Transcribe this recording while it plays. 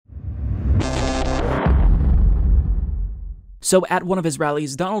So at one of his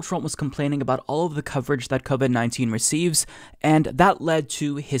rallies, Donald Trump was complaining about all of the coverage that COVID-19 receives, and that led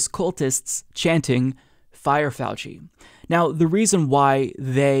to his cultists chanting, "Fire Fauci." Now, the reason why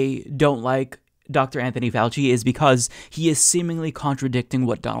they don't like Dr. Anthony Fauci is because he is seemingly contradicting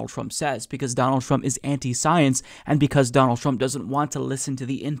what Donald Trump says, because Donald Trump is anti-science, and because Donald Trump doesn't want to listen to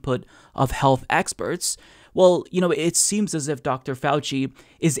the input of health experts. Well, it seems as if Dr. Fauci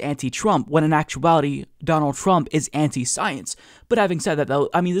is anti-Trump, when in actuality, Donald Trump is anti-science. But having said that, though,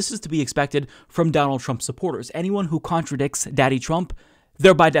 this is to be expected from Donald Trump supporters. Anyone who contradicts Daddy Trump,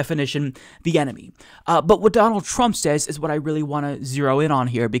 they're by definition the enemy. But what Donald Trump says is what I really want to zero in on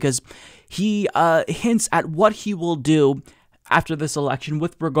here, because he hints at what he will do after this election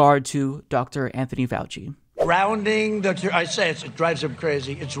with regard to Dr. Anthony Fauci. Rounding the turn. I say it drives him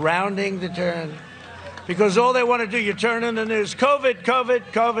crazy. It's rounding the turn. Because all they want to do, you turn in the news, COVID,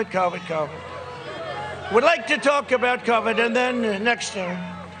 COVID, COVID, COVID, COVID. Would like to talk about COVID, and then next year,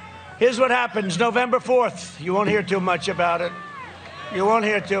 here's what happens, November 4th. You won't hear too much about it. You won't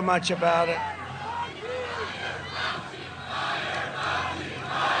hear too much about it.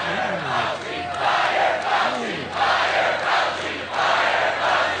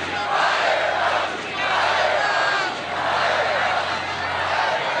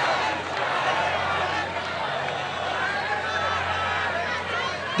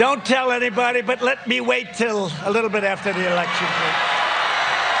 Don't tell anybody, but let me wait till a little bit after the election, please.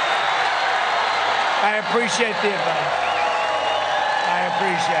 I appreciate the advice. I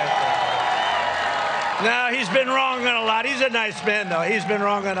appreciate it. No, he's been wrong on a lot. He's a nice man, though. He's been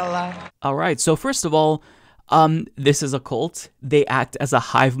wrong on a lot. All right. So first of all, this is a cult. They act as a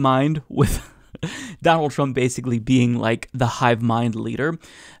hive mind, with Donald Trump basically being like the hive mind leader.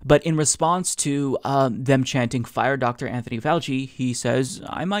 But in response to them chanting, "Fire Dr. Anthony Fauci," he says,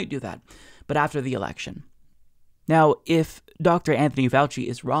 "I might do that, but after the election." Now, if Dr. Anthony Fauci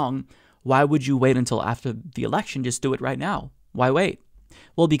is wrong, why would you wait until after the election? Just do it right now. Why wait?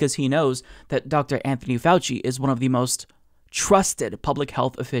 Well, because he knows that Dr. Anthony Fauci is one of the most trusted public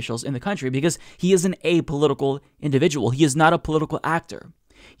health officials in the country, because he is an apolitical individual. He is not a political actor.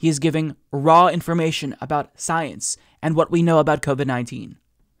 He is giving raw information about science and what we know about COVID-19.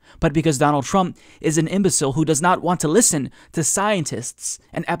 But because Donald Trump is an imbecile who does not want to listen to scientists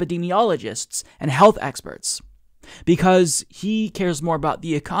and epidemiologists and health experts, because he cares more about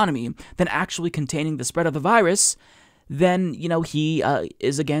the economy than actually containing the spread of the virus, then, he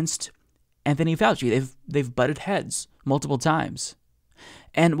is against Anthony Fauci. They've butted heads multiple times.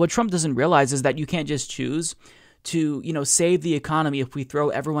 And what Trump doesn't realize is that you can't just choose to, save the economy if we throw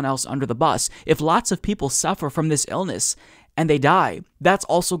everyone else under the bus. If lots of people suffer from this illness and they die, that's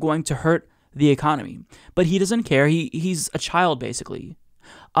also going to hurt the economy. But he doesn't care. He's a child, basically.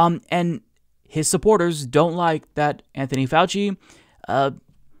 And his supporters don't like that Anthony Fauci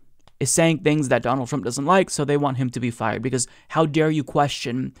is saying things that Donald Trump doesn't like, so they want him to be fired. Because how dare you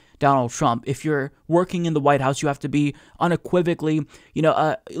question Donald Trump? If you're working in the White House, you have to be unequivocally,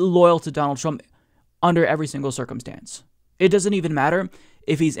 loyal to Donald Trump under every single circumstance. It doesn't even matter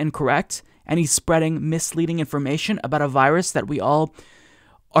if he's incorrect and he's spreading misleading information about a virus that we all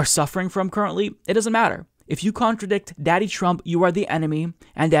are suffering from currently. It doesn't matter. If you contradict Daddy Trump, you are the enemy,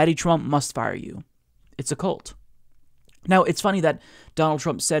 and Daddy Trump must fire you. It's a cult. Now, it's funny that Donald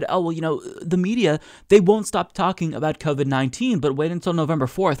Trump said, the media, they won't stop talking about COVID-19, but wait until November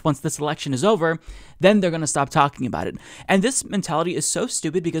 4th. Once this election is over, then they're going to stop talking about it. And this mentality is so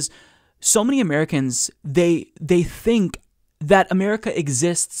stupid, because so many Americans, they think that America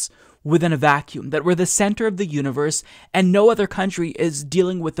exists within a vacuum, that we're the center of the universe, and no other country is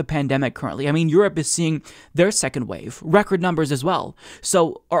dealing with the pandemic currently. Europe is seeing their second wave, record numbers as well.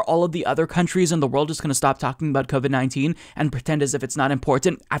 So are all of the other countries in the world just going to stop talking about COVID-19 and pretend as if it's not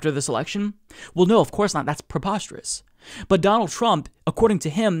important after this election? Well, no, of course not. That's preposterous. But Donald Trump, according to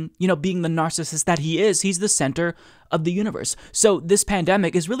him, being the narcissist that he is, he's the center of the universe. So this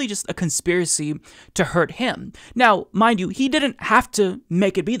pandemic is really just a conspiracy to hurt him. Now, mind you, he didn't have to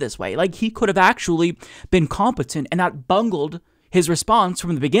make it be this way. Like, he could have actually been competent and not bungled his response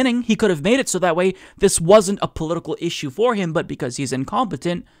from the beginning. He could have made it so that way this wasn't a political issue for him, but because he's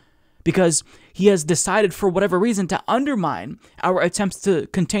incompetent, because he has decided for whatever reason to undermine our attempts to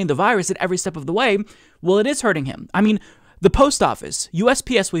contain the virus at every step of the way, well, it is hurting him. The post office,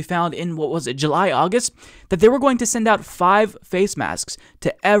 USPS, we found in, July, August, that they were going to send out 5 face masks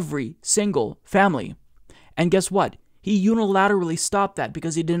to every single family. And guess what? He unilaterally stopped that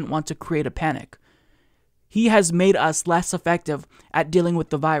because he didn't want to create a panic. He has made us less effective at dealing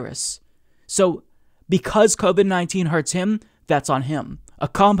with the virus. So, because COVID-19 hurts him, that's on him. A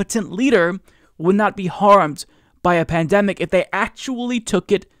competent leader would not be harmed by a pandemic if they actually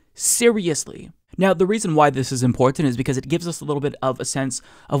took it seriously. Now, the reason why this is important is because it gives us a little bit of a sense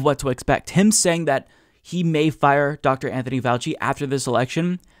of what to expect. Him saying that he may fire Dr. Anthony Fauci after this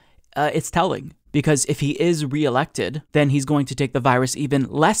election, it's telling. Because if he is reelected, then he's going to take the virus even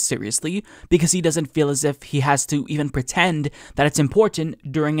less seriously because he doesn't feel as if he has to even pretend that it's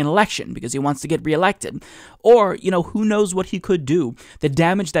important during an election because he wants to get reelected. Or, who knows what he could do. The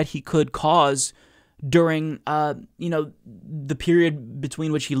damage that he could cause during, the period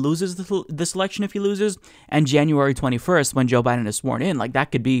between which he loses this election, if he loses, and January 21st when Joe Biden is sworn in. Like, that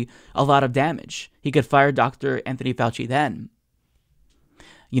could be a lot of damage. He could fire Dr. Anthony Fauci then.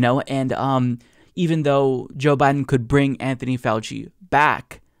 Even though Joe Biden could bring Anthony Fauci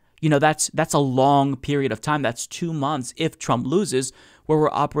back, that's a long period of time. That's 2 months if Trump loses, where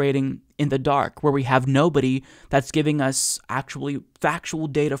we're operating in the dark, where we have nobody that's giving us actually factual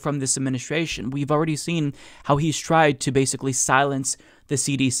data from this administration. We've already seen how he's tried to basically silence the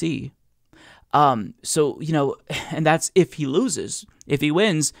CDC. And that's if he loses. If he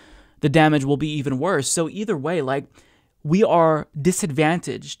wins, the damage will be even worse. So either way, we are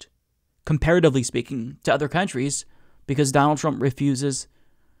disadvantaged, comparatively speaking, to other countries because Donald Trump refuses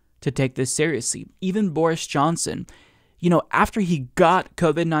to take this seriously. Even Boris Johnson, after he got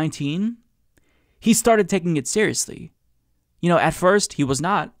COVID-19, he started taking it seriously. At first he was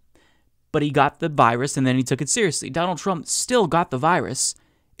not, but he got the virus and then he took it seriously. Donald Trump still got the virus,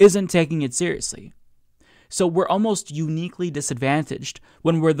 isn't taking it seriously. So we're almost uniquely disadvantaged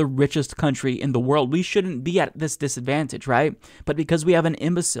when we're the richest country in the world. We shouldn't be at this disadvantage, right? But because we have an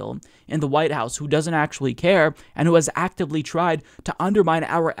imbecile in the White House who doesn't actually care and who has actively tried to undermine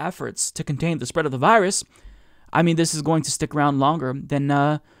our efforts to contain the spread of the virus, this is going to stick around longer than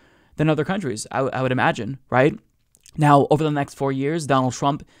other countries, I would imagine, right? Now, over the next 4 years, Donald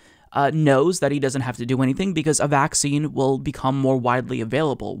Trump knows that he doesn't have to do anything because a vaccine will become more widely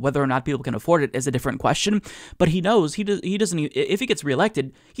available. Whether or not people can afford it is a different question, but he knows he doesn't. If he gets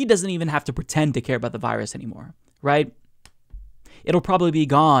reelected, he doesn't even have to pretend to care about the virus anymore, right? It'll probably be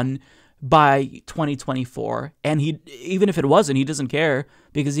gone by 2024, and even if it wasn't, he doesn't care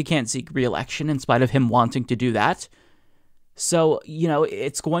because he can't seek reelection in spite of him wanting to do that. So,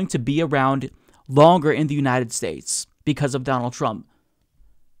 it's going to be around longer in the United States because of Donald Trump.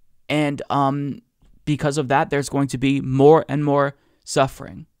 And because of that, there's going to be more and more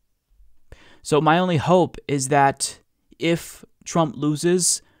suffering. So my only hope is that if Trump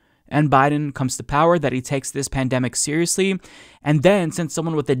loses and Biden comes to power, that he takes this pandemic seriously. And then, since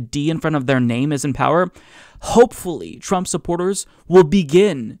someone with a D in front of their name is in power, hopefully Trump supporters will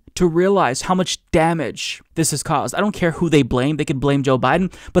begin to realize how much damage this has caused. I don't care who they blame. They could blame Joe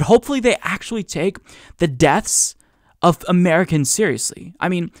Biden, but hopefully they actually take the deaths of Americans seriously.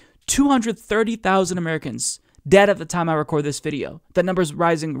 230,000 Americans dead at the time I record this video. That number's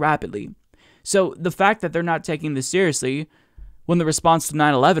rising rapidly. So the fact that they're not taking this seriously when the response to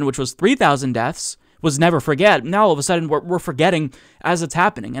 9/11, which was 3,000 deaths, was never forget. Now all of a sudden we're forgetting as it's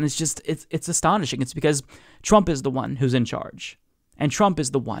happening. And it's astonishing. It's because Trump is the one who's in charge. And Trump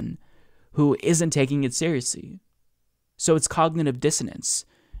is the one who isn't taking it seriously. So it's cognitive dissonance.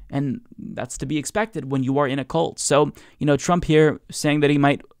 And that's to be expected when you are in a cult. So, Trump here saying that he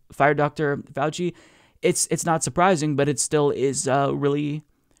might fire Dr. Fauci, it's not surprising, but it still is really,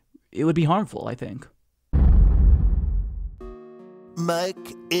 it would be harmful, I think.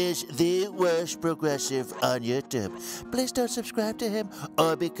 Mike is the worst progressive on YouTube. Please don't subscribe to him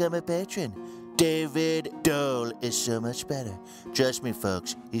or become a patron. David Dole is so much better. Trust me,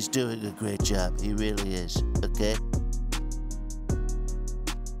 folks, he's doing a great job. He really is, okay?